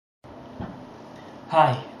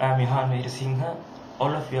Hi, I'm Johan Veerasinghe.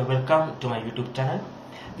 All of you are welcome to my YouTube channel.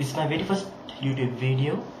 This is my very first YouTube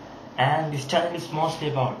video and this channel is mostly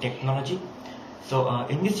about technology. So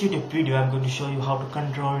in this YouTube video I'm going to show you how to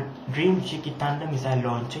control Dream Cheeky Thunder missile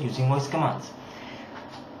launcher using voice commands.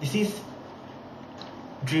 This is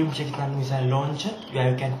Dream Cheeky Thunder missile launcher where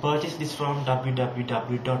you can purchase this from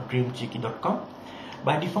www.dreamcheeky.com.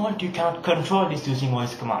 By default you cannot control this using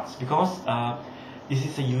voice commands because this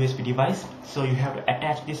is a USB device, so you have to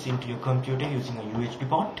attach this into your computer using a USB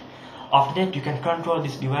port. After that you can control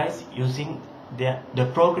this device using the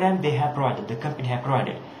program they have provided, the company have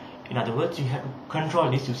provided. In other words, you have to control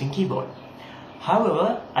this using keyboard.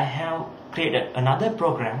 However, I have created another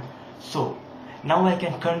program, so now I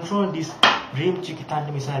can control this Dream Cheeky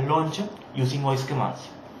Thunder missile launcher using voice commands.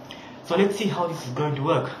 So let's see how this is going to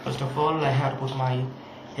work. First of all, I have to put my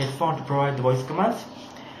headphone to provide the voice commands.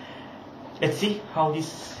 Let's see how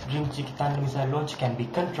this Dream Cheeky Thunder missile launcher can be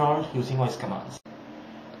controlled using voice commands.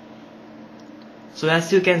 So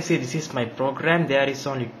as you can see, this is my program. There is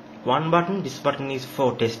only one button. This button is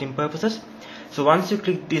for testing purposes. So once you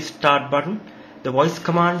click this start button, the voice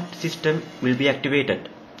command system will be activated.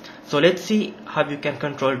 So let's see how you can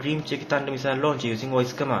control Dream Cheeky Thunder missile launcher using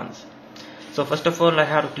voice commands. So first of all, I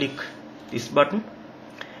have to click this button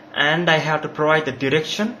and I have to provide the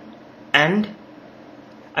direction and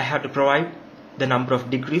I have to provide the number of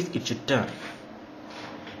degrees it should turn.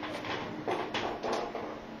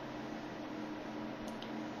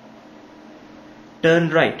 Turn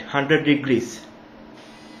right 100 degrees.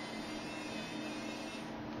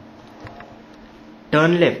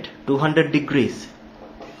 Turn left 200 degrees.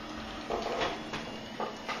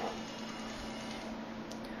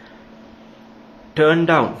 Turn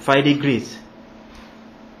down 5 degrees.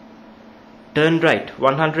 Turn right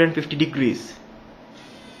 150 degrees.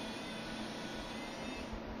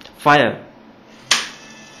 Fire.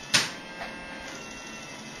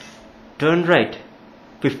 Turn right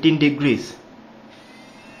 15 degrees.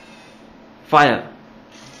 Fire.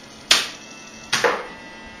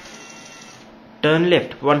 Turn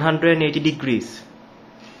left 180 degrees.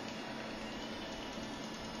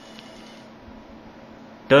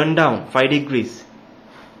 Turn down 5 degrees.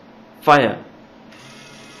 Fire.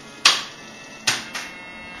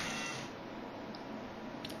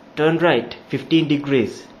 Turn right 15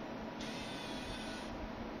 degrees.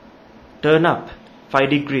 Turn up 5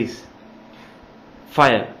 degrees.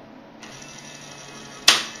 Fire.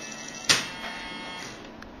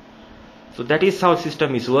 So that is how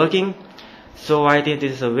system is working. So I think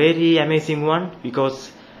this is a very amazing one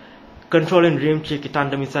because controlling Dream Cheeky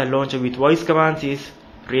Thunder missile launcher with voice commands is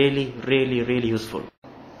really useful.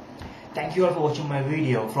 Thank you all for watching my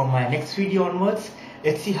video. From my next video onwards,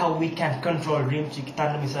 let's see how we can control Dream Cheeky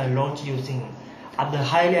Thunder missile launcher using other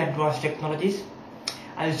highly advanced technologies.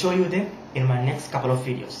 I'll show you them in my next couple of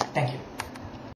videos. Thank you.